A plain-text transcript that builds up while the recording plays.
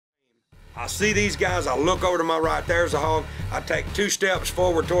I see these guys, I look over to my right, there's a hog. I take 2 steps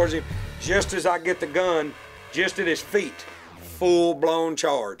forward towards him. Just as I get the gun, just at his feet, full-blown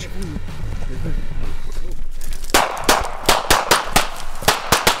charge.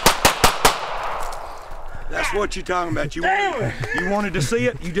 That's what you're talking about. You wanted to see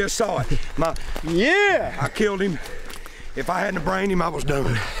it, you just saw it. Yeah! I killed him. If I hadn't brained him, I was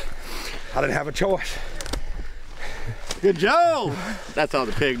done. I didn't have a choice. Good job! That's how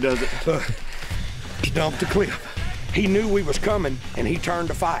the pig does it. He dumped the clip. He knew we was coming, and he turned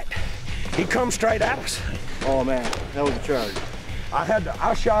to fight. He come straight at us. Oh man, that was a charge.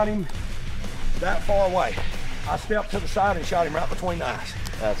 I shot him that far away. I stepped to the side and shot him right between the eyes.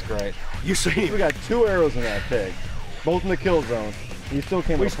 That's great. You see him. We got 2 arrows in that pig, both in the kill zone. You still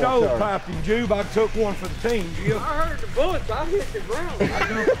came. We stole piped him, Jube. I took one for the team. I heard the bullets. I hit the ground. I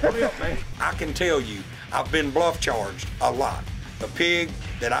dumped the clip, man. I can tell you, I've been bluff charged a lot. The pig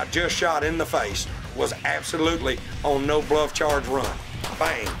that I just shot in the face was absolutely on no bluff charge run.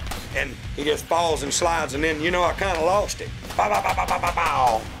 Bang. And he just falls and slides, and then, you know, I kind of lost it. Bow, bow, bow, bow, bow, bow,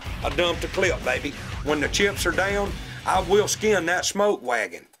 bow. I dumped the clip, baby. When the chips are down, I will skin that smoke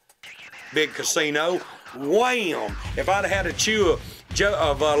wagon. Big casino, wham! If I'd had a chew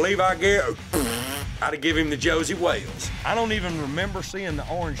of Levi Garrett, I'd have given him the Josie Wales. I don't even remember seeing the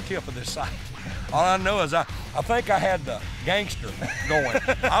orange tip of this sight. All I know is I think I had the gangster going.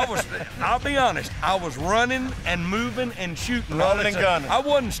 I'll be honest, I was running and moving and shooting. Running and gunning. I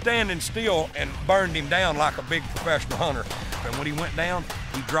wasn't standing still and burned him down like a big professional hunter. But when he went down,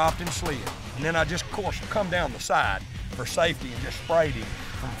 he dropped and slid. And then I just, of course, come down the side for safety and just sprayed him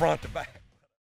from front to back.